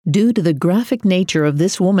Due to the graphic nature of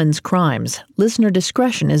this woman's crimes, listener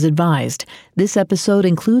discretion is advised. This episode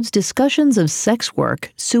includes discussions of sex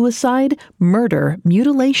work, suicide, murder,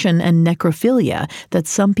 mutilation, and necrophilia that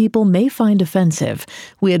some people may find offensive.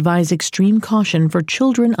 We advise extreme caution for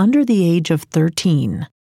children under the age of 13.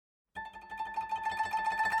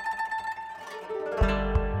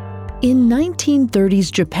 In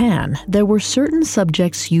 1930s Japan, there were certain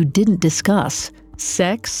subjects you didn't discuss: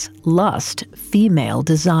 sex, lust, female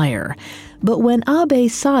desire. But when Abe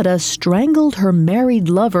Sada strangled her married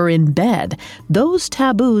lover in bed, those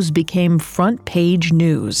taboos became front-page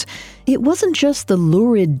news. It wasn't just the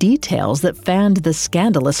lurid details that fanned the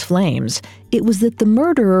scandalous flames. It was that the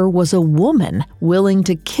murderer was a woman willing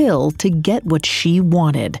to kill to get what she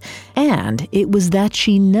wanted. And it was that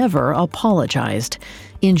she never apologized.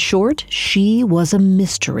 In short, she was a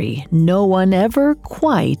mystery no one ever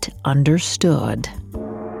quite understood.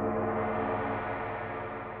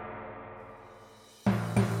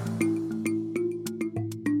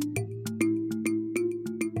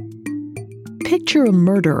 Picture a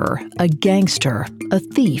murderer, a gangster, a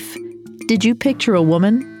thief. Did you picture a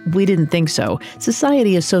woman? We didn't think so.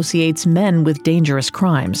 Society associates men with dangerous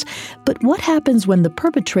crimes. But what happens when the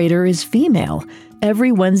perpetrator is female?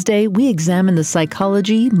 Every Wednesday, we examine the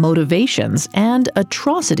psychology, motivations, and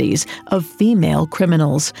atrocities of female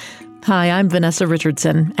criminals. Hi, I'm Vanessa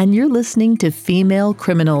Richardson, and you're listening to Female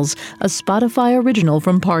Criminals, a Spotify original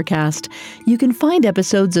from Parcast. You can find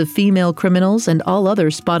episodes of Female Criminals and all other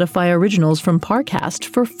Spotify originals from Parcast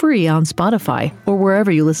for free on Spotify or wherever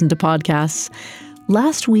you listen to podcasts.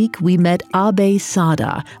 Last week, we met Abe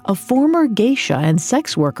Sada, a former geisha and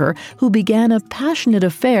sex worker who began a passionate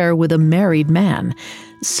affair with a married man.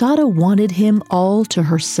 Sada wanted him all to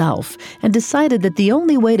herself and decided that the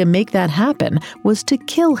only way to make that happen was to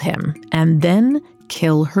kill him and then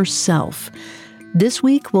kill herself. This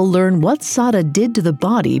week, we'll learn what Sada did to the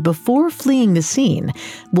body before fleeing the scene.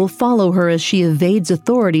 We'll follow her as she evades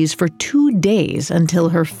authorities for 2 days until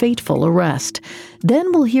her fateful arrest.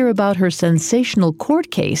 Then we'll hear about her sensational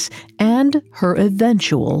court case and her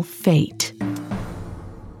eventual fate.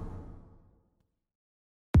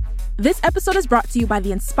 This episode is brought to you by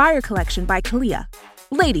the Inspire Collection by Kalia.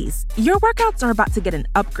 Ladies, your workouts are about to get an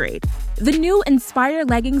upgrade. The new Inspire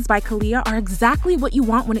leggings by Kalia are exactly what you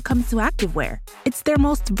want when it comes to activewear. It's their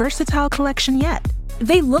most versatile collection yet.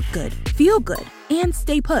 They look good, feel good, and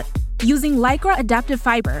stay put. Using Lycra adaptive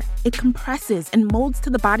fiber, it compresses and molds to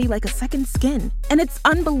the body like a second skin. And it's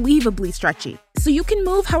unbelievably stretchy, so you can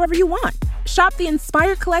move however you want. Shop the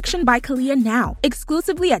Inspire Collection by Kalia now,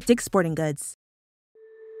 exclusively at Dick's Sporting Goods.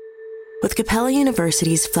 With Capella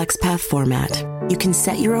University's FlexPath format, you can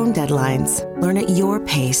set your own deadlines, learn at your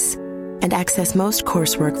pace, and access most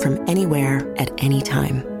coursework from anywhere at any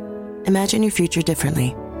time. Imagine your future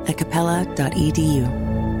differently at capella.edu.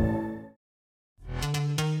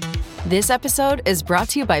 This episode is brought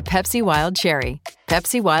to you by Pepsi Wild Cherry.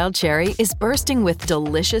 Pepsi Wild Cherry is bursting with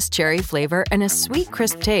delicious cherry flavor and a sweet,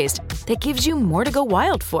 crisp taste that gives you more to go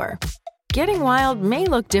wild for. Getting wild may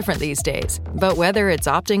look different these days, but whether it's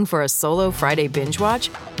opting for a solo Friday binge watch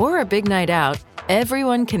or a big night out,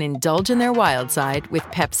 everyone can indulge in their wild side with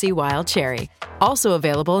Pepsi Wild Cherry. Also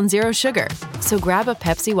available in Zero Sugar. So grab a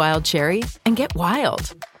Pepsi Wild Cherry and get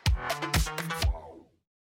wild.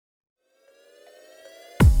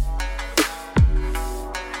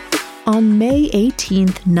 On May 18,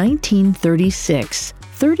 1936,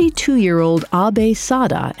 32-year-old Abe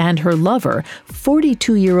Sada and her lover,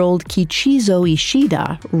 42-year-old Kichizo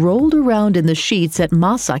Ishida, rolled around in the sheets at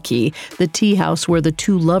Masaki, the tea house where the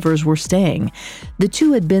two lovers were staying. The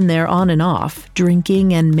two had been there on and off,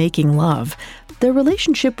 drinking and making love. Their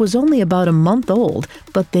relationship was only about a month old,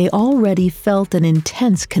 but they already felt an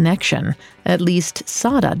intense connection. At least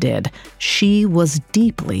Sada did. She was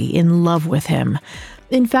deeply in love with him.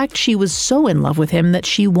 In fact, she was so in love with him that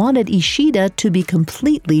she wanted Ishida to be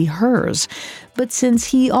completely hers. But since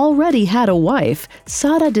he already had a wife,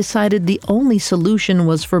 Sada decided the only solution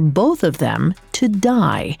was for both of them to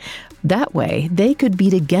die. That way, they could be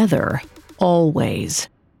together, always.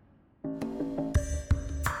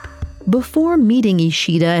 Before meeting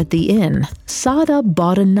Ishida at the inn, Sada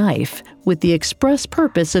bought a knife with the express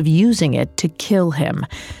purpose of using it to kill him.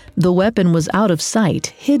 The weapon was out of sight,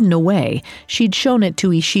 hidden away. She'd shown it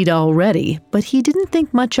to Ishida already, but he didn't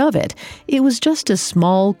think much of it. It was just a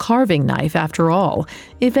small carving knife after all.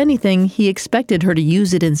 If anything, he expected her to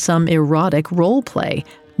use it in some erotic role play,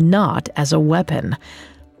 not as a weapon.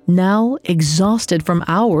 Now, exhausted from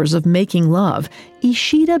hours of making love,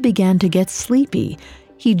 Ishida began to get sleepy.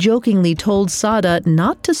 He jokingly told Sada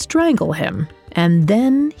not to strangle him, and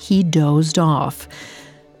then he dozed off.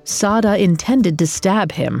 Sada intended to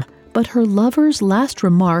stab him, but her lover's last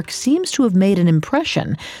remark seems to have made an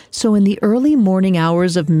impression, so in the early morning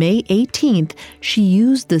hours of May 18th, she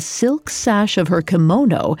used the silk sash of her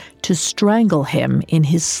kimono to strangle him in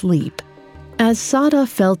his sleep. As Sada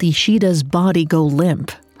felt Ishida's body go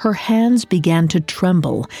limp, her hands began to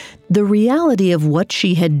tremble. The reality of what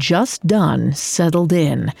she had just done settled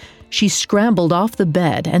in. She scrambled off the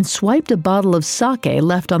bed and swiped a bottle of sake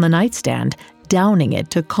left on the nightstand, downing it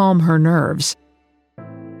to calm her nerves.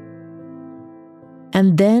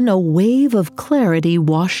 And then a wave of clarity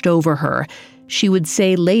washed over her. She would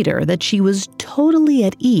say later that she was totally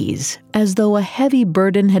at ease, as though a heavy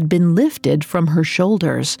burden had been lifted from her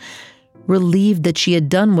shoulders. Relieved that she had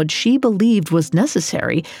done what she believed was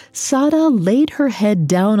necessary, Sada laid her head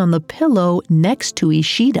down on the pillow next to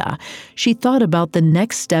Ishida. She thought about the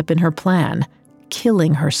next step in her plan,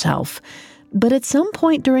 killing herself. But at some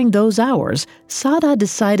point during those hours, Sada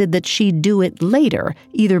decided that she'd do it later,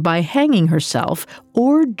 either by hanging herself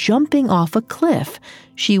or jumping off a cliff.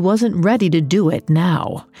 She wasn't ready to do it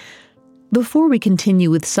now. Before we continue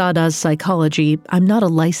with Sada's psychology, I'm not a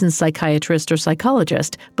licensed psychiatrist or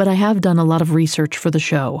psychologist, but I have done a lot of research for the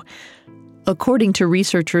show. According to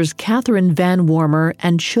researchers Catherine Van Warmer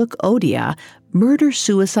and Chuck Odia,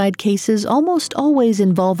 murder-suicide cases almost always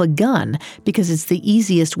involve a gun because it's the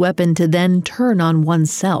easiest weapon to then turn on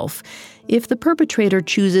oneself. If the perpetrator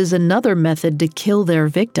chooses another method to kill their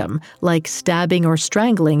victim, like stabbing or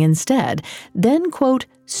strangling instead, then, quote,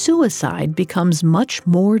 suicide becomes much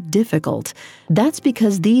more difficult. That's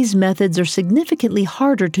because these methods are significantly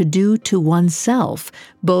harder to do to oneself,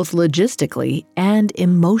 both logistically and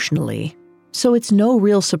emotionally. So it's no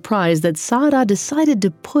real surprise that Sada decided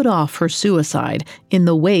to put off her suicide in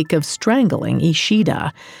the wake of strangling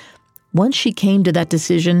Ishida. Once she came to that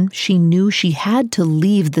decision, she knew she had to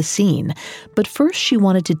leave the scene, but first she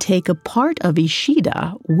wanted to take a part of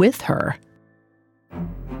Ishida with her.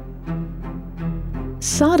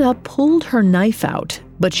 Sada pulled her knife out,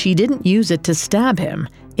 but she didn't use it to stab him.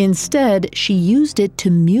 Instead, she used it to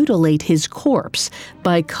mutilate his corpse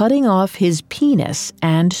by cutting off his penis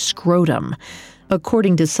and scrotum.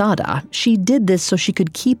 According to Sada, she did this so she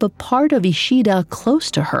could keep a part of Ishida close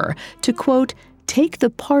to her to, quote, take the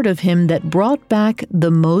part of him that brought back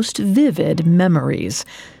the most vivid memories.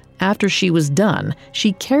 After she was done,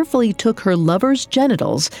 she carefully took her lover's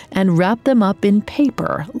genitals and wrapped them up in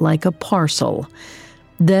paper like a parcel.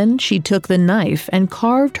 Then she took the knife and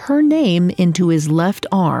carved her name into his left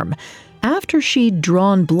arm. After she'd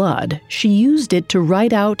drawn blood, she used it to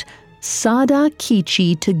write out Sada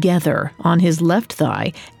Kichi together on his left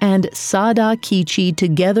thigh and Sada Kichi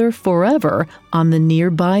together forever on the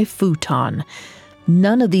nearby futon.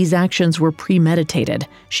 None of these actions were premeditated.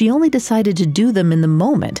 She only decided to do them in the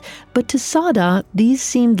moment, but to Sada, these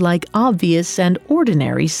seemed like obvious and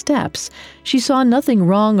ordinary steps. She saw nothing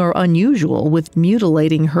wrong or unusual with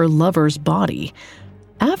mutilating her lover's body.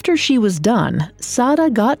 After she was done,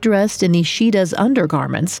 Sada got dressed in Ishida's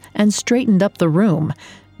undergarments and straightened up the room.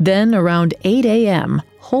 Then, around 8 a.m.,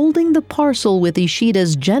 holding the parcel with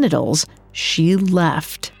Ishida's genitals, she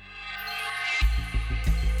left.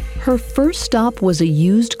 Her first stop was a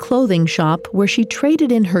used clothing shop where she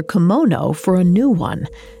traded in her kimono for a new one.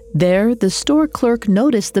 There, the store clerk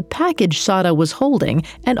noticed the package Sada was holding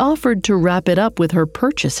and offered to wrap it up with her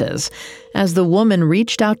purchases. As the woman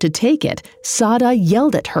reached out to take it, Sada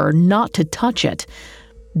yelled at her not to touch it.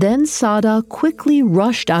 Then Sada quickly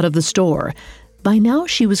rushed out of the store. By now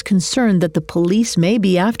she was concerned that the police may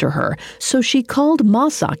be after her, so she called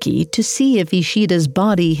Masaki to see if Ishida's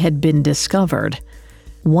body had been discovered.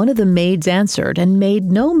 One of the maids answered and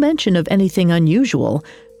made no mention of anything unusual.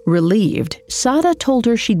 Relieved, Sada told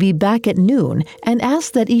her she'd be back at noon and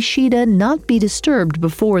asked that Ishida not be disturbed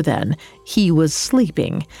before then. He was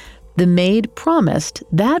sleeping. The maid promised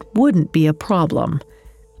that wouldn't be a problem.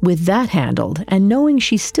 With that handled, and knowing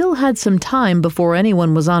she still had some time before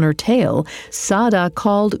anyone was on her tail, Sada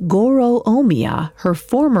called Goro Omiya, her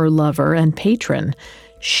former lover and patron.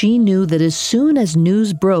 She knew that as soon as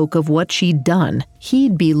news broke of what she'd done,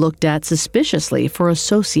 he'd be looked at suspiciously for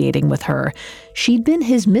associating with her. She'd been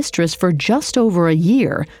his mistress for just over a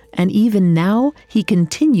year, and even now he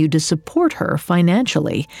continued to support her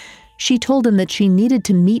financially. She told him that she needed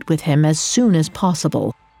to meet with him as soon as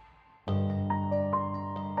possible.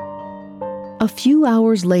 A few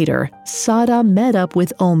hours later, Sada met up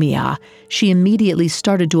with Omiya. She immediately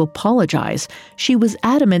started to apologize. She was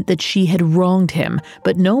adamant that she had wronged him,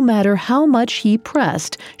 but no matter how much he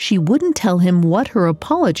pressed, she wouldn't tell him what her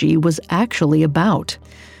apology was actually about.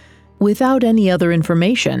 Without any other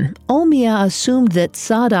information, Omiya assumed that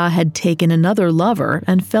Sada had taken another lover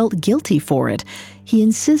and felt guilty for it. He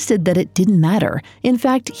insisted that it didn't matter. In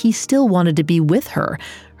fact, he still wanted to be with her.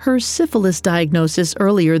 Her syphilis diagnosis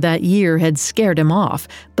earlier that year had scared him off,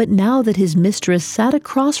 but now that his mistress sat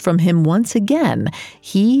across from him once again,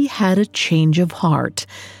 he had a change of heart.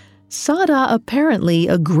 Sada apparently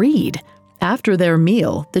agreed. After their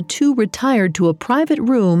meal, the two retired to a private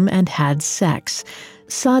room and had sex.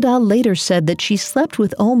 Sada later said that she slept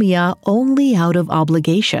with Omiya only out of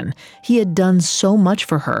obligation. He had done so much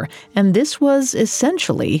for her, and this was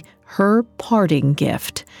essentially her parting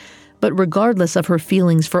gift. But regardless of her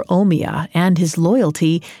feelings for Omiya and his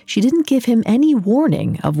loyalty, she didn't give him any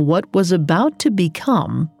warning of what was about to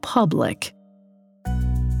become public.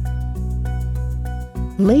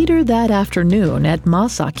 Later that afternoon at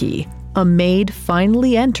Masaki, a maid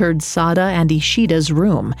finally entered Sada and Ishida's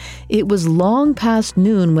room. It was long past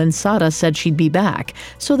noon when Sada said she'd be back,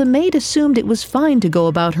 so the maid assumed it was fine to go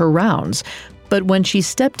about her rounds. But when she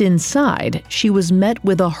stepped inside, she was met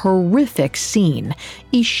with a horrific scene.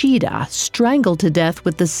 Ishida strangled to death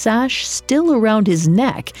with the sash still around his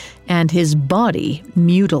neck and his body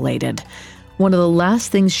mutilated. One of the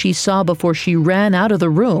last things she saw before she ran out of the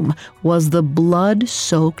room was the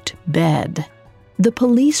blood-soaked bed. The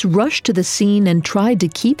police rushed to the scene and tried to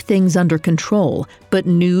keep things under control, but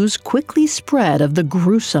news quickly spread of the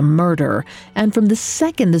gruesome murder. And from the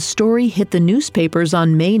second the story hit the newspapers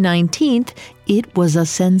on May 19th, it was a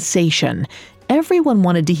sensation. Everyone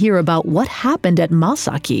wanted to hear about what happened at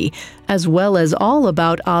Masaki, as well as all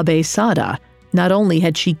about Abe Sada. Not only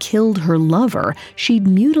had she killed her lover, she'd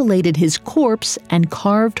mutilated his corpse and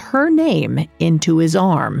carved her name into his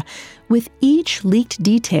arm. With each leaked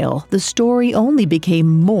detail, the story only became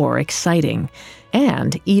more exciting.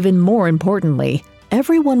 And, even more importantly,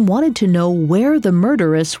 everyone wanted to know where the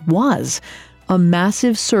murderess was. A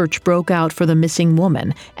massive search broke out for the missing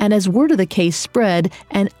woman, and as word of the case spread,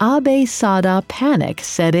 an Abe Sada panic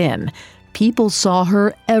set in. People saw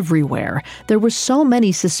her everywhere. There were so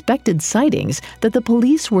many suspected sightings that the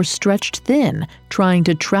police were stretched thin, trying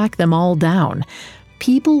to track them all down.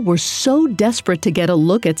 People were so desperate to get a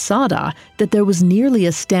look at Sada that there was nearly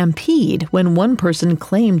a stampede when one person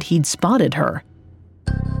claimed he'd spotted her.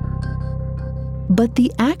 But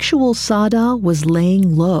the actual Sada was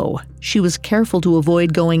laying low. She was careful to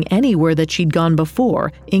avoid going anywhere that she'd gone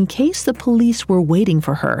before, in case the police were waiting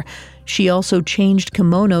for her. She also changed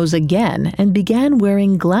kimonos again and began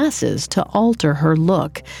wearing glasses to alter her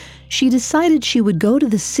look. She decided she would go to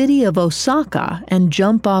the city of Osaka and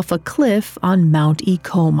jump off a cliff on Mount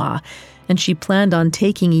Ikoma. And she planned on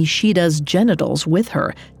taking Ishida's genitals with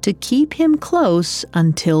her to keep him close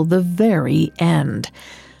until the very end.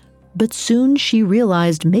 But soon she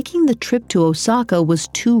realized making the trip to Osaka was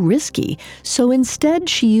too risky, so instead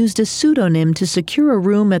she used a pseudonym to secure a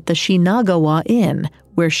room at the Shinagawa Inn,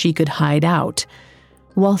 where she could hide out.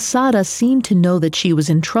 While Sada seemed to know that she was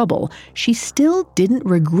in trouble, she still didn't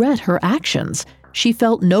regret her actions. She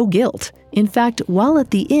felt no guilt. In fact, while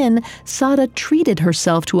at the inn, Sada treated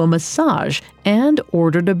herself to a massage and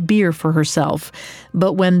ordered a beer for herself.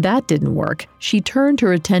 But when that didn't work, she turned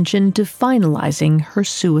her attention to finalizing her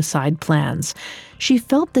suicide plans. She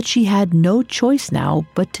felt that she had no choice now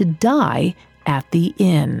but to die at the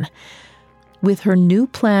inn. With her new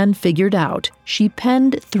plan figured out, she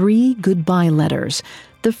penned 3 goodbye letters.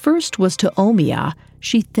 The first was to Omiya.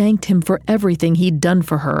 She thanked him for everything he'd done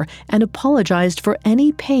for her and apologized for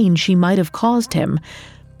any pain she might have caused him.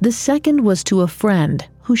 The second was to a friend,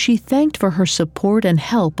 who she thanked for her support and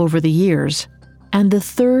help over the years. And the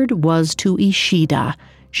third was to Ishida.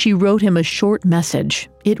 She wrote him a short message.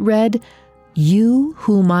 It read, "You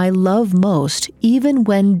whom I love most, even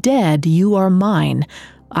when dead you are mine.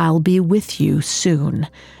 I'll be with you soon."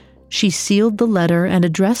 She sealed the letter and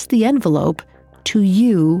addressed the envelope, "To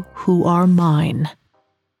you who are mine."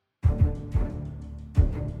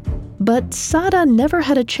 But Sada never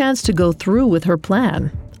had a chance to go through with her plan.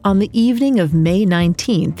 On the evening of May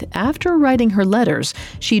 19th, after writing her letters,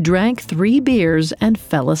 she drank 3 beers and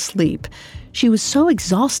fell asleep. She was so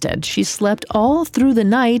exhausted, she slept all through the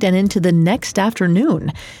night and into the next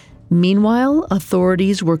afternoon. Meanwhile,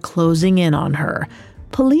 authorities were closing in on her.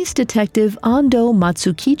 Police detective Ando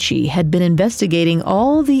Matsukichi had been investigating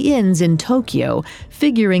all the inns in Tokyo,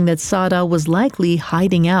 figuring that Sada was likely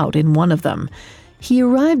hiding out in one of them. He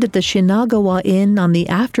arrived at the Shinagawa Inn on the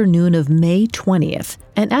afternoon of May 20th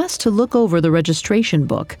and asked to look over the registration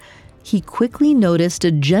book. He quickly noticed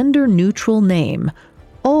a gender-neutral name,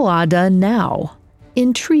 Oada Now.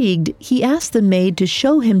 Intrigued, he asked the maid to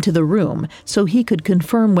show him to the room so he could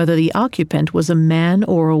confirm whether the occupant was a man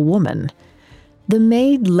or a woman. The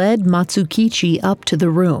maid led Matsukichi up to the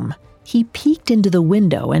room. He peeked into the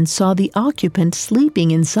window and saw the occupant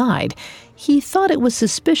sleeping inside. He thought it was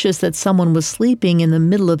suspicious that someone was sleeping in the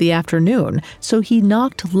middle of the afternoon, so he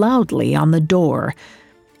knocked loudly on the door.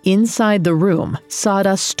 Inside the room,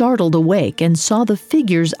 Sada startled awake and saw the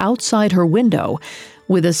figures outside her window.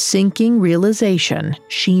 With a sinking realization,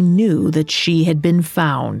 she knew that she had been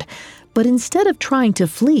found. But instead of trying to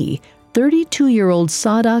flee, 32-year-old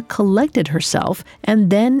Sada collected herself and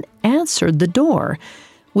then answered the door.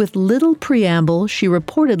 With little preamble, she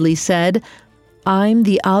reportedly said, "I'm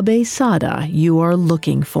the Abe Sada you are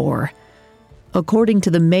looking for." According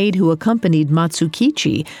to the maid who accompanied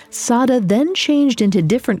Matsukichi, Sada then changed into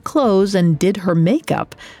different clothes and did her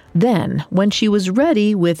makeup. Then, when she was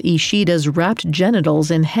ready with Ishida's wrapped genitals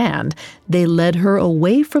in hand, they led her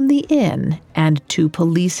away from the inn and to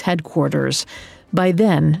police headquarters. By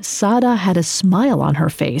then, Sada had a smile on her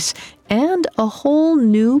face and a whole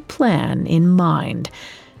new plan in mind.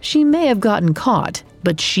 She may have gotten caught,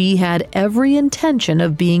 but she had every intention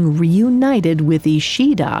of being reunited with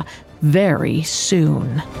Ishida very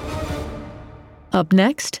soon. Up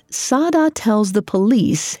next, Sada tells the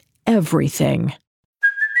police everything.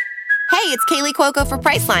 Hey, it's Kaylee Cuoco for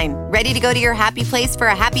Priceline. Ready to go to your happy place for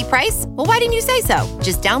a happy price? Well, why didn't you say so?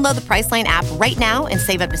 Just download the Priceline app right now and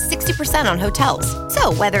save up to 60% on hotels.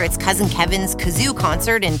 So whether it's Cousin Kevin's Kazoo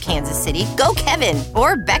Concert in Kansas City, go Kevin,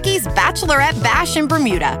 or Becky's Bachelorette Bash in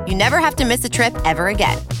Bermuda, you never have to miss a trip ever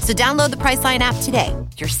again. So download the Priceline app today.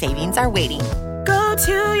 Your savings are waiting. Go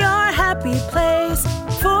to your happy place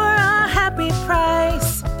for a happy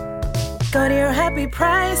price. Go to your happy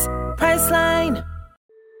price, Priceline.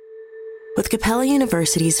 With Capella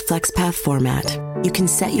University's FlexPath format, you can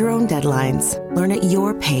set your own deadlines, learn at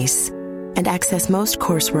your pace, and access most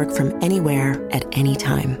coursework from anywhere at any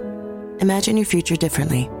time. Imagine your future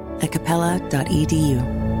differently at capella.edu.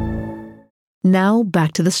 Now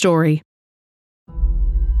back to the story.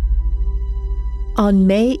 On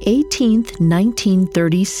May 18,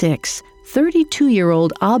 1936,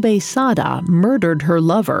 32-year-old Abe Sada murdered her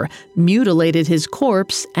lover, mutilated his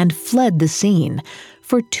corpse, and fled the scene.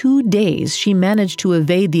 For 2 days, she managed to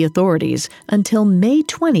evade the authorities until May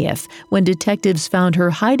 20th, when detectives found her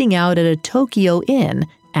hiding out at a Tokyo inn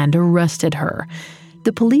and arrested her.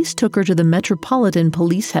 The police took her to the Metropolitan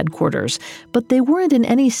Police Headquarters, but they weren't in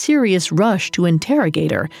any serious rush to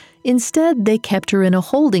interrogate her. Instead, they kept her in a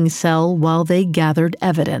holding cell while they gathered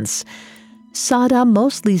evidence. Sada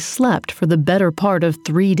mostly slept for the better part of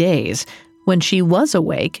 3 days. When she was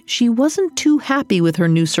awake, she wasn't too happy with her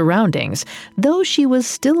new surroundings, though she was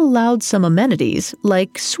still allowed some amenities,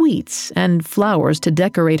 like sweets and flowers to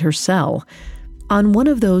decorate her cell. On one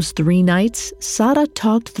of those 3 nights, Sada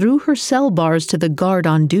talked through her cell bars to the guard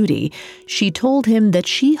on duty. She told him that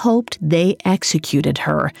she hoped they executed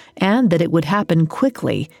her, and that it would happen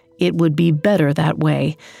quickly. It would be better that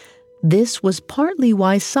way. This was partly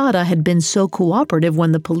why Sada had been so cooperative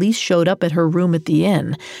when the police showed up at her room at the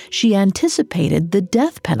inn. She anticipated the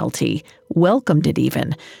death penalty, welcomed it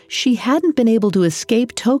even. She hadn't been able to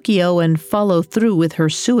escape Tokyo and follow through with her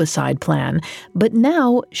suicide plan, but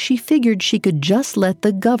now she figured she could just let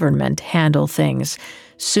the government handle things.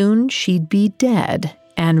 Soon she'd be dead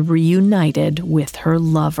and reunited with her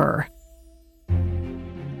lover.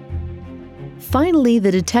 Finally,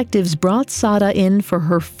 the detectives brought Sada in for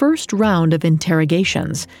her first round of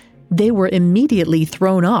interrogations. They were immediately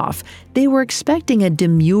thrown off. They were expecting a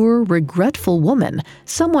demure, regretful woman,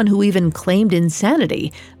 someone who even claimed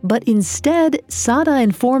insanity. But instead, Sada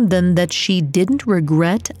informed them that she didn't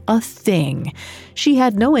regret a thing. She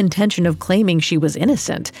had no intention of claiming she was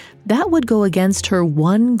innocent. That would go against her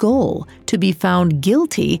one goal, to be found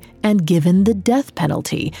guilty and given the death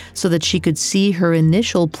penalty, so that she could see her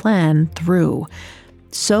initial plan through.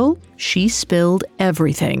 So she spilled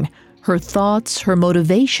everything. Her thoughts, her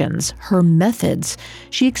motivations, her methods.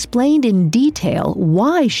 She explained in detail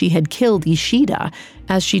why she had killed Ishida.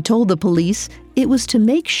 As she told the police, it was to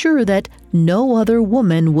make sure that no other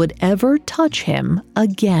woman would ever touch him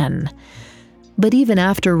again. But even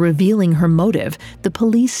after revealing her motive, the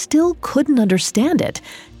police still couldn't understand it.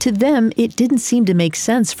 To them, it didn't seem to make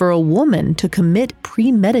sense for a woman to commit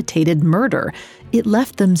premeditated murder. It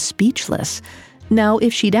left them speechless. Now,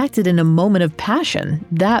 if she'd acted in a moment of passion,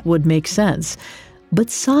 that would make sense. But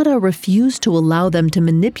Sada refused to allow them to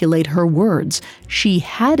manipulate her words. She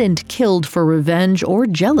hadn't killed for revenge or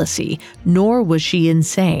jealousy, nor was she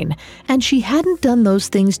insane. And she hadn't done those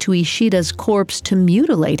things to Ishida's corpse to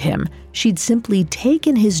mutilate him. She'd simply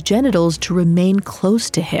taken his genitals to remain close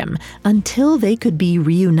to him until they could be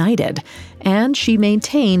reunited. And she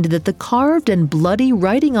maintained that the carved and bloody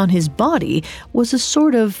writing on his body was a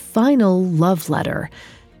sort of final love letter.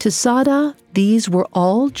 To Sada, these were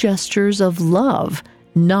all gestures of love,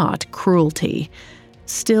 not cruelty.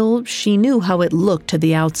 Still, she knew how it looked to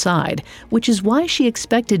the outside, which is why she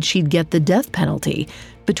expected she'd get the death penalty.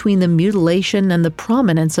 Between the mutilation and the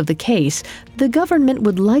prominence of the case, the government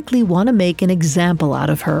would likely want to make an example out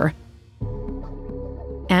of her.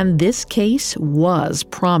 And this case was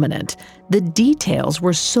prominent. The details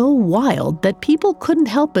were so wild that people couldn't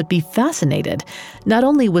help but be fascinated. Not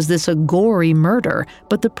only was this a gory murder,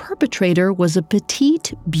 but the perpetrator was a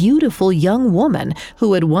petite, beautiful young woman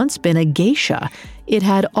who had once been a geisha. It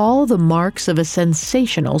had all the marks of a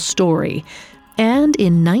sensational story. And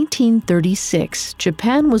in 1936,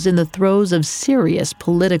 Japan was in the throes of serious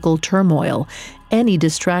political turmoil. Any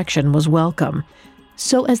distraction was welcome.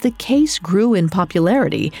 So as the case grew in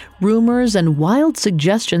popularity, rumors and wild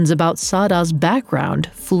suggestions about Sada's background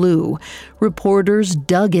flew. Reporters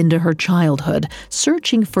dug into her childhood,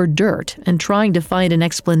 searching for dirt and trying to find an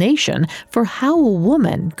explanation for how a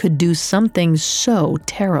woman could do something so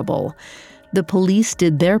terrible. The police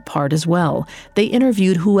did their part as well. They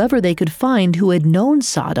interviewed whoever they could find who had known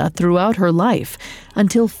Sada throughout her life,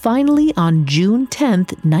 until finally on June 10,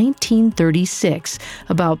 1936,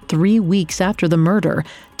 about 3 weeks after the murder,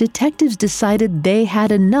 detectives decided they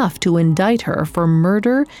had enough to indict her for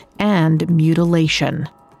murder and mutilation.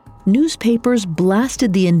 Newspapers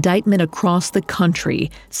blasted the indictment across the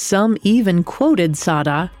country. Some even quoted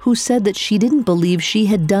Sada, who said that she didn't believe she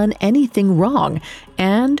had done anything wrong,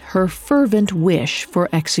 and her fervent wish for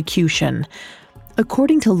execution.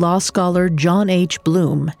 According to law scholar John H.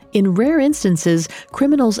 Bloom, in rare instances,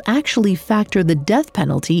 criminals actually factor the death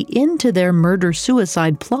penalty into their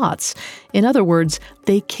murder-suicide plots. In other words,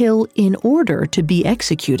 they kill in order to be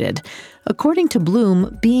executed. According to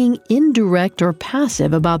Bloom, being indirect or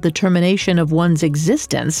passive about the termination of one's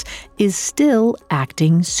existence is still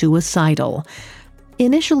acting suicidal.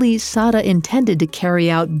 Initially, Sada intended to carry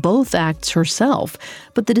out both acts herself,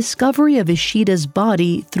 but the discovery of Ishida's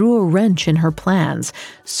body threw a wrench in her plans,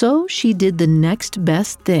 so she did the next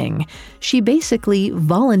best thing. She basically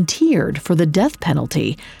volunteered for the death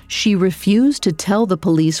penalty. She refused to tell the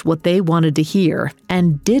police what they wanted to hear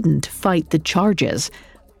and didn't fight the charges.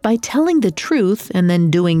 By telling the truth and then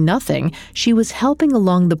doing nothing, she was helping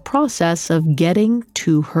along the process of getting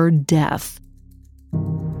to her death.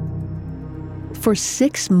 For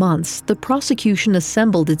 6 months, the prosecution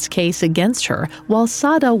assembled its case against her while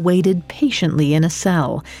Sada waited patiently in a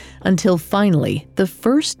cell, until finally, the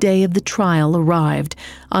first day of the trial arrived.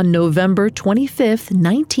 On November 25,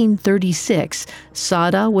 1936,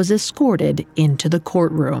 Sada was escorted into the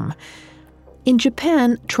courtroom. In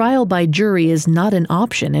Japan, trial by jury is not an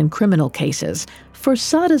option in criminal cases. For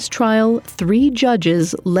Sada's trial, 3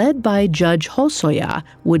 judges, led by Judge Hosoya,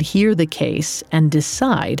 would hear the case and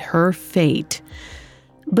decide her fate.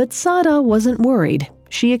 But Sada wasn't worried.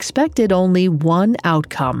 She expected only one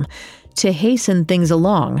outcome. To hasten things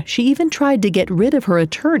along, she even tried to get rid of her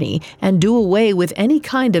attorney and do away with any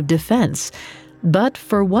kind of defense. But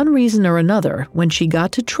for one reason or another, when she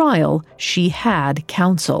got to trial, she had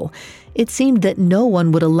counsel. It seemed that no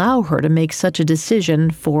one would allow her to make such a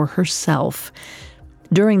decision for herself.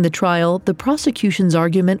 During the trial, the prosecution's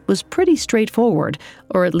argument was pretty straightforward,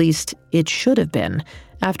 or at least it should have been.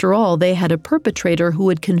 After all, they had a perpetrator who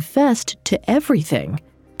had confessed to everything.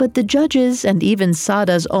 But the judges and even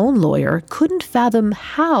Sada's own lawyer couldn't fathom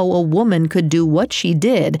how a woman could do what she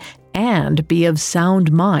did and be of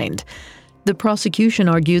sound mind. The prosecution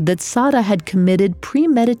argued that Sada had committed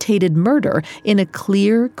premeditated murder in a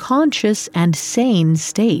clear, conscious, and sane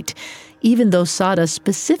state. Even though Sada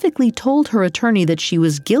specifically told her attorney that she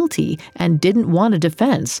was guilty and didn't want a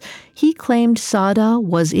defense, he claimed Sada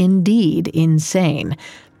was indeed insane.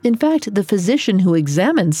 In fact, the physician who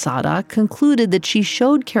examined Sada concluded that she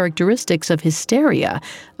showed characteristics of hysteria,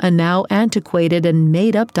 a now antiquated and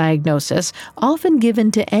made-up diagnosis often given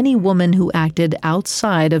to any woman who acted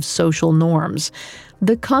outside of social norms.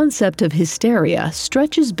 The concept of hysteria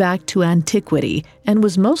stretches back to antiquity and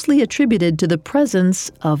was mostly attributed to the presence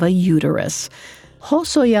of a uterus.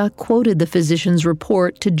 Hosoya quoted the physician's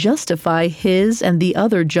report to justify his and the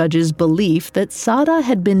other judges' belief that Sada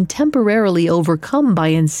had been temporarily overcome by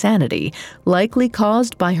insanity, likely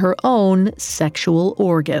caused by her own sexual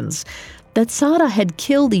organs. that Sada had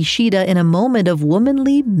killed Ishida in a moment of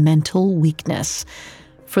womanly mental weakness.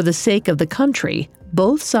 For the sake of the country,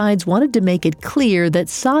 both sides wanted to make it clear that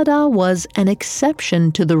Sada was an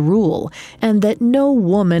exception to the rule and that no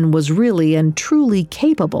woman was really and truly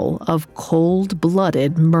capable of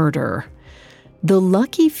cold-blooded murder. The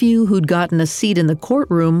lucky few who'd gotten a seat in the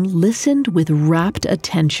courtroom listened with rapt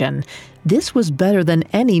attention. This was better than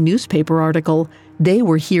any newspaper article. They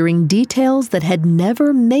were hearing details that had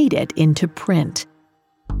never made it into print.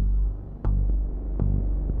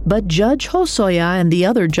 But Judge Hosoya and the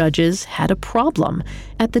other judges had a problem.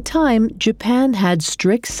 At the time, Japan had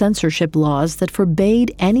strict censorship laws that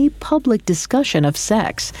forbade any public discussion of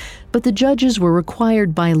sex, but the judges were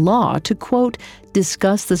required by law to, quote,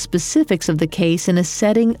 discuss the specifics of the case in a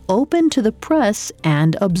setting open to the press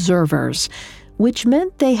and observers, which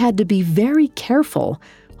meant they had to be very careful.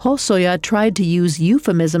 Hosoya tried to use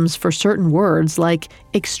euphemisms for certain words like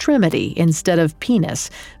extremity instead of penis,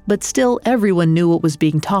 but still everyone knew what was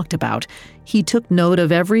being talked about. He took note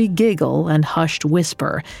of every giggle and hushed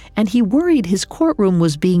whisper, and he worried his courtroom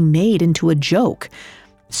was being made into a joke.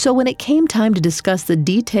 So when it came time to discuss the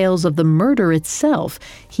details of the murder itself,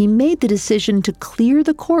 he made the decision to clear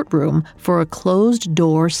the courtroom for a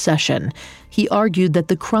closed-door session. He argued that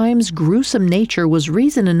the crime's gruesome nature was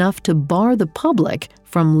reason enough to bar the public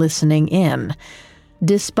from listening in.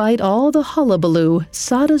 Despite all the hullabaloo,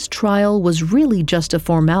 Sada's trial was really just a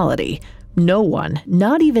formality. No one,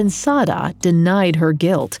 not even Sada, denied her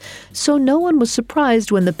guilt, so no one was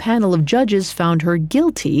surprised when the panel of judges found her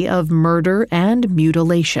guilty of murder and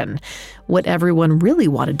mutilation. What everyone really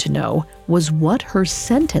wanted to know was what her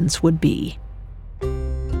sentence would be.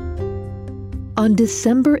 On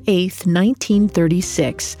December 8,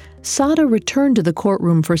 1936, Sada returned to the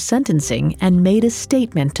courtroom for sentencing and made a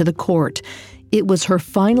statement to the court. It was her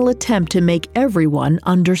final attempt to make everyone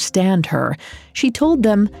understand her. She told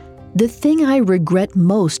them, "The thing I regret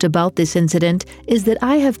most about this incident is that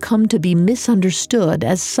I have come to be misunderstood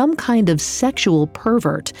as some kind of sexual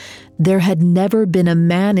pervert. There had never been a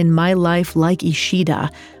man in my life like Ishida.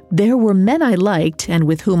 There were men I liked and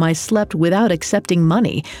with whom I slept without accepting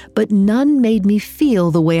money, but none made me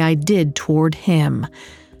feel the way I did toward him."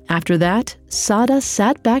 After that, Sada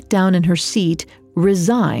sat back down in her seat,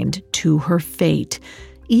 resigned to her fate.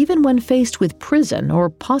 Even when faced with prison or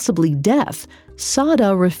possibly death,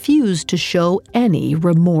 Sada refused to show any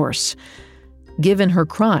remorse. Given her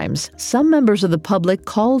crimes, some members of the public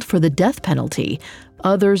called for the death penalty.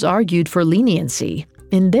 Others argued for leniency.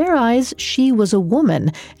 In their eyes, she was a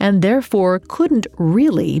woman and therefore couldn't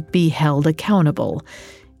really be held accountable.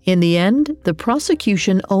 In the end, the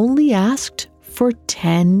prosecution only asked for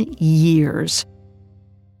 10 years.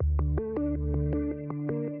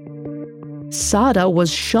 Sada was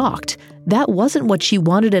shocked. That wasn't what she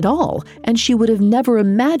wanted at all, and she would have never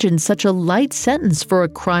imagined such a light sentence for a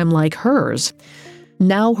crime like hers.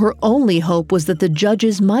 Now her only hope was that the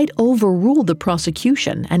judges might overrule the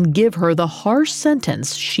prosecution and give her the harsh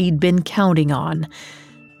sentence she'd been counting on.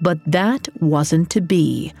 But that wasn't to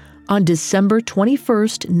be. On December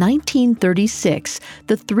 21, 1936,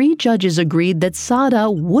 the three judges agreed that Sada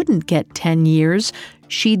wouldn't get 10 years.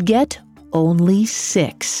 She'd get only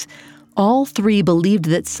 6. All three believed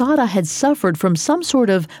that Sada had suffered from some sort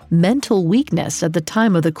of mental weakness at the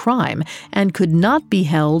time of the crime and could not be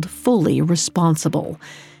held fully responsible.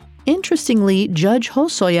 Interestingly, Judge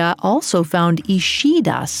Hosoya also found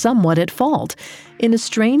Ishida somewhat at fault. In a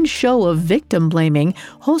strange show of victim blaming,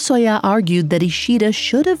 Hosoya argued that Ishida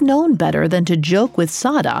should have known better than to joke with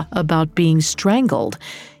Sada about being strangled.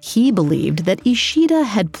 He believed that Ishida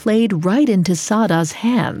had played right into Sada's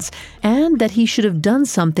hands and that he should have done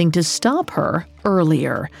something to stop her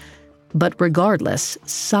earlier. But regardless,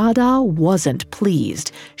 Sada wasn't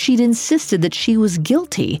pleased. She'd insisted that she was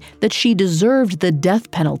guilty, that she deserved the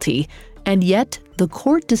death penalty, and yet the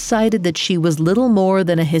court decided that she was little more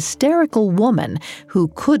than a hysterical woman who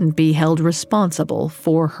couldn't be held responsible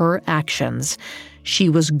for her actions. She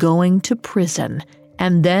was going to prison,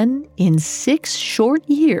 and then, in 6 short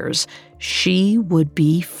years, she would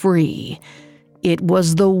be free. It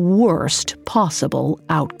was the worst possible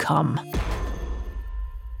outcome.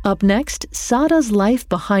 Up next, Sada's life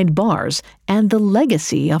behind bars and the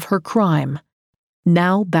legacy of her crime.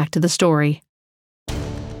 Now back to the story.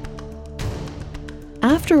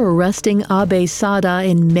 After arresting Abe Sada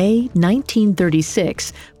in May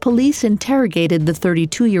 1936, police interrogated the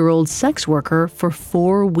 32-year-old sex worker for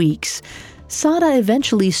 4 weeks. Sada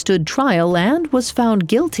eventually stood trial and was found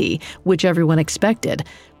guilty, which everyone expected,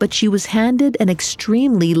 but she was handed an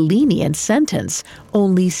extremely lenient sentence,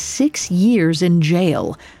 only 6 years in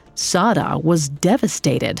jail. Sada was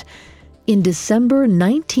devastated. In December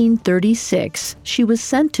 1936, she was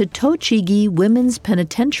sent to Tochigi Women's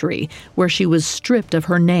Penitentiary, where she was stripped of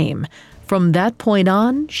her name. From that point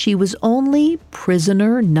on, she was only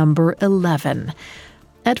prisoner number 11.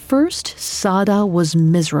 At first, Sada was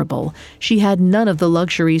miserable. She had none of the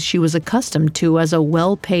luxuries she was accustomed to as a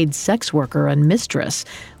well-paid sex worker and mistress.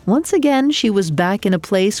 Once again, she was back in a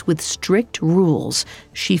place with strict rules.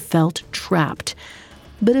 She felt trapped.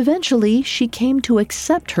 But eventually, she came to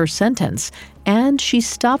accept her sentence, and she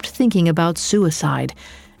stopped thinking about suicide.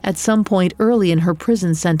 At some point early in her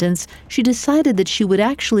prison sentence, she decided that she would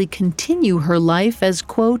actually continue her life as,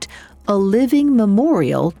 quote, a living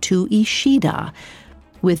memorial to Ishida.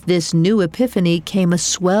 With this new epiphany came a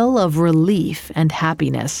swell of relief and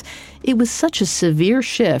happiness. It was such a severe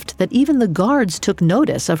shift that even the guards took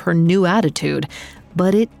notice of her new attitude,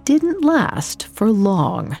 but it didn't last for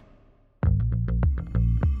long.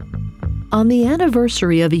 On the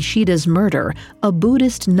anniversary of Ishida's murder, a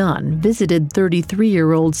Buddhist nun visited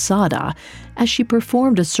 33-year-old Sada. As she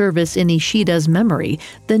performed a service in Ishida's memory,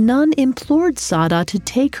 the nun implored Sada to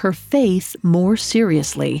take her faith more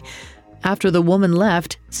seriously. After the woman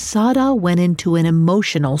left, Sada went into an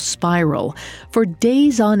emotional spiral. For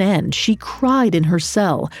days on end, she cried in her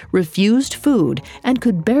cell, refused food, and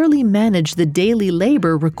could barely manage the daily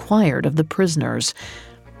labor required of the prisoners.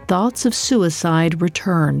 Thoughts of suicide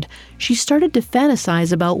returned. She started to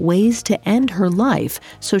fantasize about ways to end her life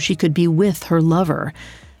so she could be with her lover.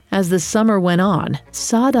 As the summer went on,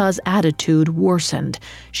 Sada's attitude worsened.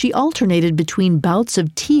 She alternated between bouts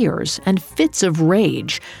of tears and fits of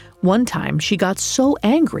rage. One time, she got so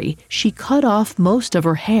angry, she cut off most of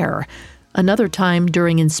her hair. Another time,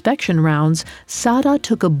 during inspection rounds, Sada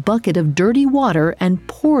took a bucket of dirty water and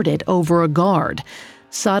poured it over a guard.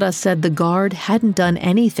 Sada said the guard hadn't done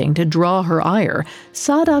anything to draw her ire.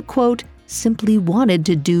 Sada, quote, simply wanted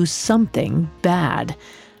to do something bad.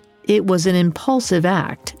 It was an impulsive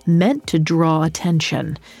act meant to draw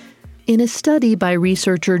attention. In a study by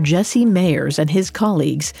researcher Jesse Mayers and his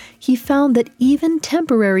colleagues, he found that even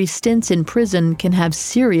temporary stints in prison can have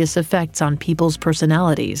serious effects on people's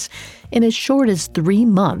personalities. In as short as 3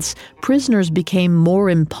 months, prisoners became more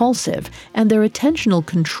impulsive and their attentional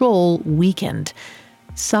control weakened.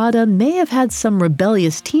 Sada may have had some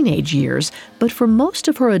rebellious teenage years, but for most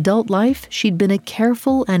of her adult life, she'd been a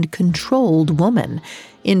careful and controlled woman.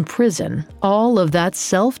 In prison, all of that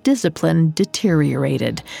self-discipline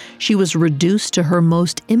deteriorated. She was reduced to her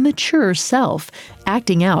most immature self,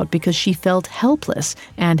 acting out because she felt helpless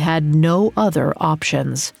and had no other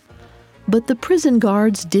options. But the prison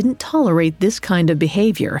guards didn't tolerate this kind of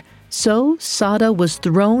behavior. So, Sada was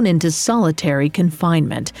thrown into solitary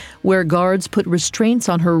confinement, where guards put restraints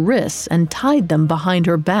on her wrists and tied them behind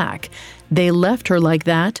her back. They left her like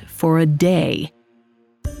that for a day.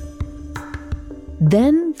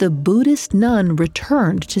 Then the Buddhist nun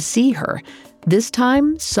returned to see her. This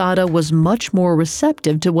time, Sada was much more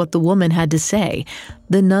receptive to what the woman had to say.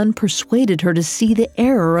 The nun persuaded her to see the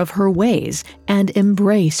error of her ways and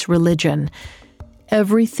embrace religion.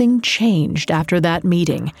 Everything changed after that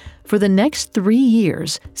meeting. For the next 3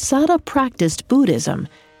 years, Sada practiced Buddhism.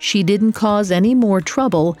 She didn't cause any more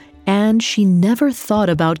trouble, and she never thought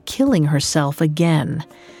about killing herself again.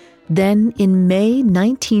 Then, in May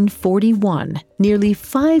 1941, nearly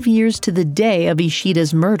 5 years to the day of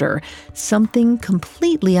Ishida's murder, something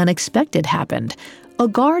completely unexpected happened. A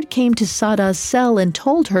guard came to Sada's cell and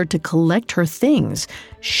told her to collect her things.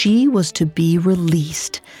 She was to be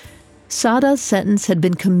released. Sada's sentence had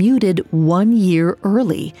been commuted 1 year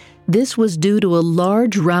early. This was due to a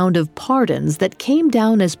large round of pardons that came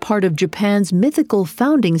down as part of Japan's mythical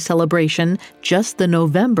founding celebration just the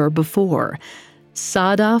November before.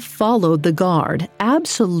 Sada followed the guard,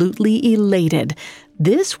 absolutely elated.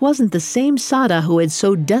 This wasn't the same Sada who had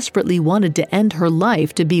so desperately wanted to end her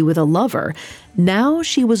life to be with a lover. Now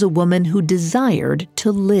she was a woman who desired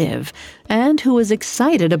to live, and who was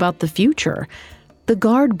excited about the future. The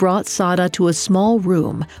guard brought Sada to a small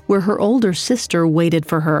room where her older sister waited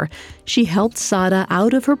for her. She helped Sada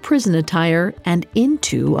out of her prison attire and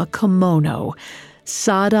into a kimono.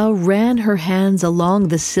 Sada ran her hands along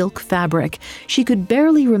the silk fabric. She could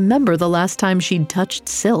barely remember the last time she'd touched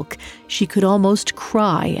silk. She could almost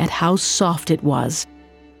cry at how soft it was.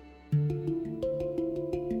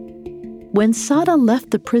 When Sada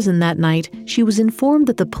left the prison that night, she was informed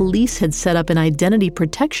that the police had set up an identity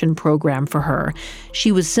protection program for her.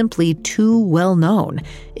 She was simply too well known.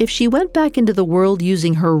 If she went back into the world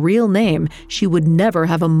using her real name, she would never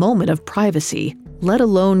have a moment of privacy, let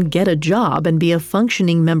alone get a job and be a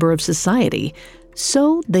functioning member of society.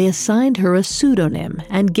 So they assigned her a pseudonym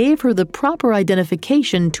and gave her the proper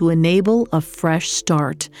identification to enable a fresh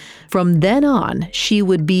start. From then on, she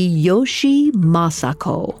would be Yoshi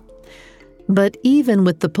Masako. But even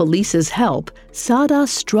with the police's help, Sada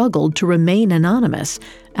struggled to remain anonymous.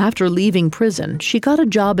 After leaving prison, she got a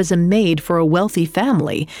job as a maid for a wealthy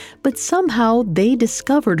family, but somehow they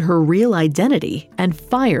discovered her real identity and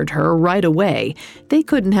fired her right away. They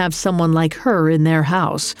couldn't have someone like her in their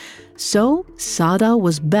house. So Sada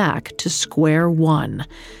was back to square one.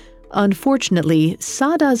 Unfortunately,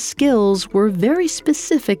 Sada's skills were very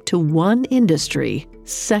specific to one industry,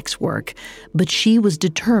 sex work, but she was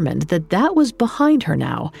determined that that was behind her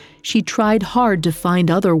now. She tried hard to find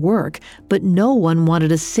other work, but no one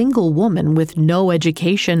wanted a single woman with no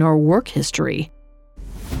education or work history.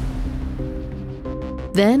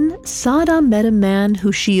 Then, Sada met a man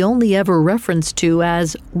who she only ever referenced to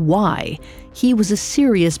as Y. He was a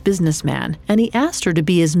serious businessman, and he asked her to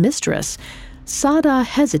be his mistress. Sada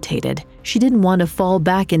hesitated. She didn't want to fall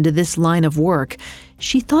back into this line of work.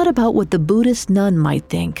 She thought about what the Buddhist nun might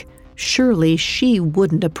think. Surely she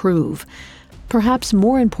wouldn't approve. Perhaps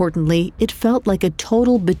more importantly, it felt like a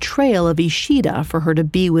total betrayal of Ishida for her to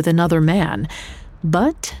be with another man.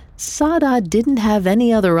 But Sada didn't have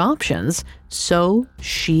any other options, so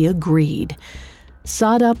she agreed.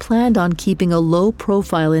 Sada planned on keeping a low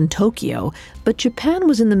profile in Tokyo, but Japan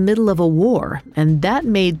was in the middle of a war, and that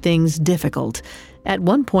made things difficult. At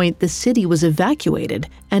one point, the city was evacuated,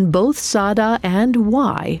 and both Sada and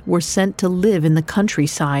Y were sent to live in the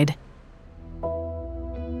countryside.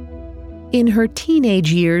 In her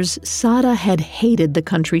teenage years, Sada had hated the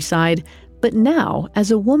countryside, but now,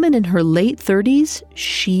 as a woman in her late 30s,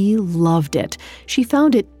 she loved it. She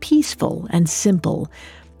found it peaceful and simple.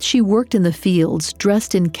 She worked in the fields,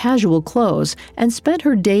 dressed in casual clothes, and spent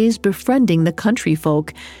her days befriending the country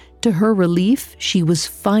folk. To her relief, she was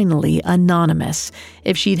finally anonymous.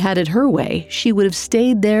 If she'd had it her way, she would have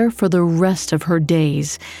stayed there for the rest of her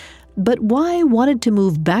days. But Y wanted to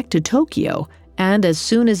move back to Tokyo, and as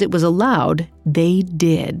soon as it was allowed, they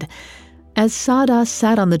did. As Sada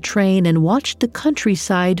sat on the train and watched the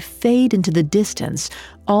countryside fade into the distance,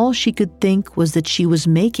 all she could think was that she was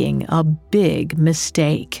making a big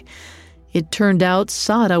mistake. It turned out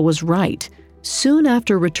Sada was right. Soon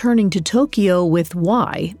after returning to Tokyo with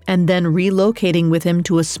Y and then relocating with him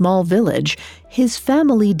to a small village, his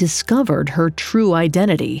family discovered her true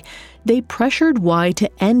identity. They pressured Y to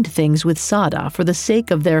end things with Sada for the sake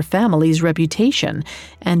of their family's reputation,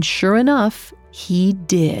 and sure enough, he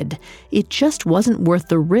did. It just wasn't worth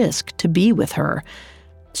the risk to be with her.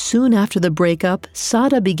 Soon after the breakup,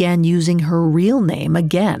 Sada began using her real name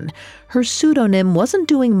again. Her pseudonym wasn't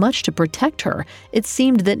doing much to protect her. It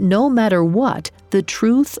seemed that no matter what, the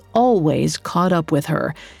truth always caught up with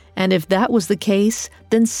her. And if that was the case,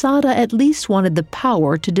 then Sada at least wanted the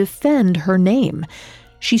power to defend her name.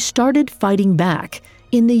 She started fighting back.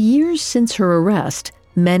 In the years since her arrest,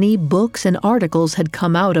 many books and articles had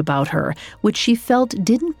come out about her, which she felt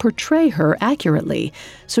didn't portray her accurately,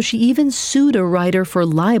 so she even sued a writer for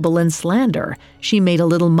libel and slander. She made a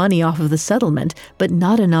little money off of the settlement, but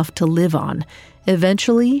not enough to live on.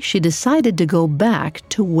 Eventually, she decided to go back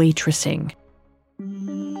to waitressing.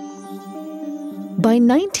 By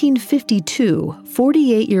 1952,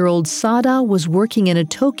 48-year-old Sada was working in a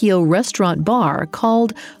Tokyo restaurant bar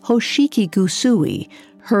called Hoshiki Kusui.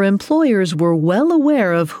 Her employers were well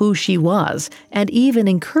aware of who she was and even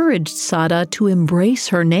encouraged Sada to embrace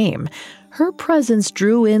her name. Her presence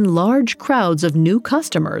drew in large crowds of new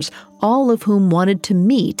customers, all of whom wanted to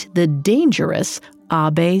meet the dangerous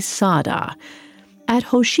Abe Sada. At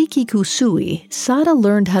Hoshiki Kusui, Sada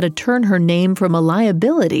learned how to turn her name from a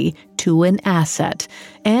liability to an asset.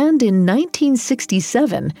 And in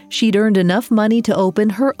 1967, she'd earned enough money to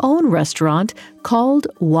open her own restaurant called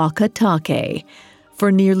Wakatake.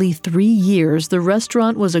 For nearly 3 years, the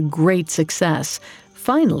restaurant was a great success.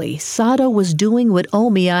 Finally, Sada was doing what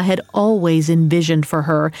Omiya had always envisioned for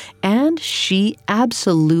her, and she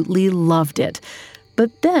absolutely loved it.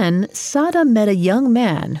 But then, Sada met a young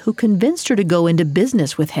man who convinced her to go into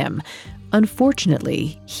business with him.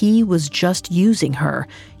 Unfortunately, he was just using her.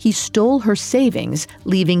 He stole her savings,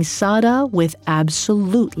 leaving Sada with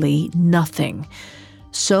absolutely nothing.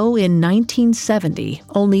 So in 1970,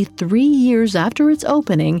 only 3 years after its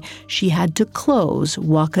opening, she had to close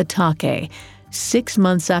Wakatake. 6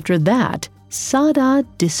 months after that, Sada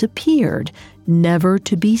disappeared, never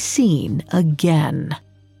to be seen again.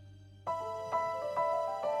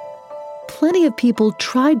 Plenty of people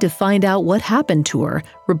tried to find out what happened to her.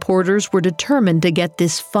 Reporters were determined to get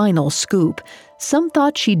this final scoop. Some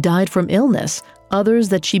thought she died from illness. others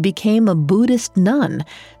that she became a Buddhist nun.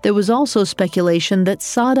 There was also speculation that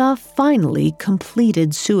Sada finally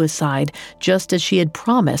completed suicide, just as she had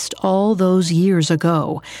promised all those years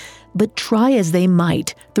ago. But try as they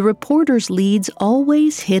might, the reporters' leads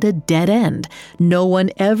always hit a dead end. No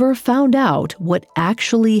one ever found out what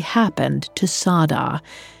actually happened to Sada.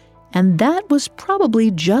 And that was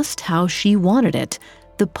probably just how she wanted it.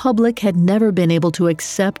 The public had never been able to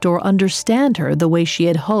accept or understand her the way she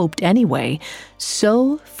had hoped anyway.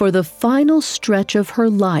 So, for the final stretch of her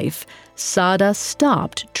life, Sada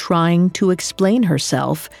stopped trying to explain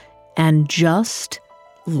herself and just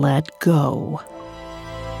let go.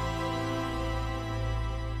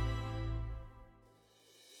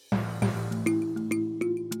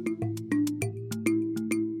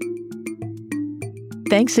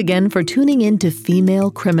 Thanks again for tuning in to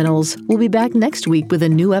Female Criminals. We'll be back next week with a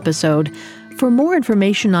new episode. For more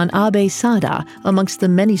information on Abe Sada, amongst the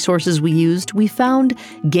many sources we used, we found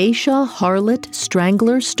Geisha, Harlot,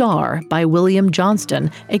 Strangler, Star by William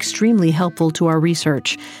Johnston, extremely helpful to our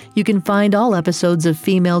research. You can find all episodes of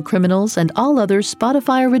Female Criminals and all other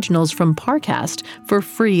Spotify originals from Parcast for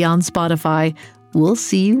free on Spotify. We'll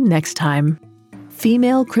see you next time.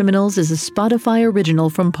 Female Criminals is a Spotify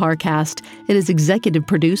original from Parcast. It is executive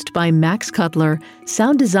produced by Max Cutler,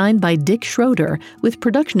 sound designed by Dick Schroeder, with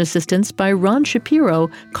production assistance by Ron Shapiro,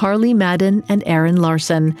 Carly Madden, and Aaron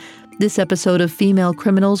Larson. This episode of Female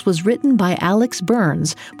Criminals was written by Alex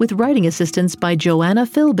Burns, with writing assistance by Joanna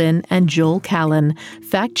Philbin and Joel Callan,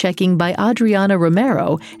 fact-checking by Adriana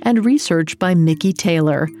Romero, and research by Mickey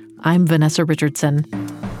Taylor. I'm Vanessa Richardson.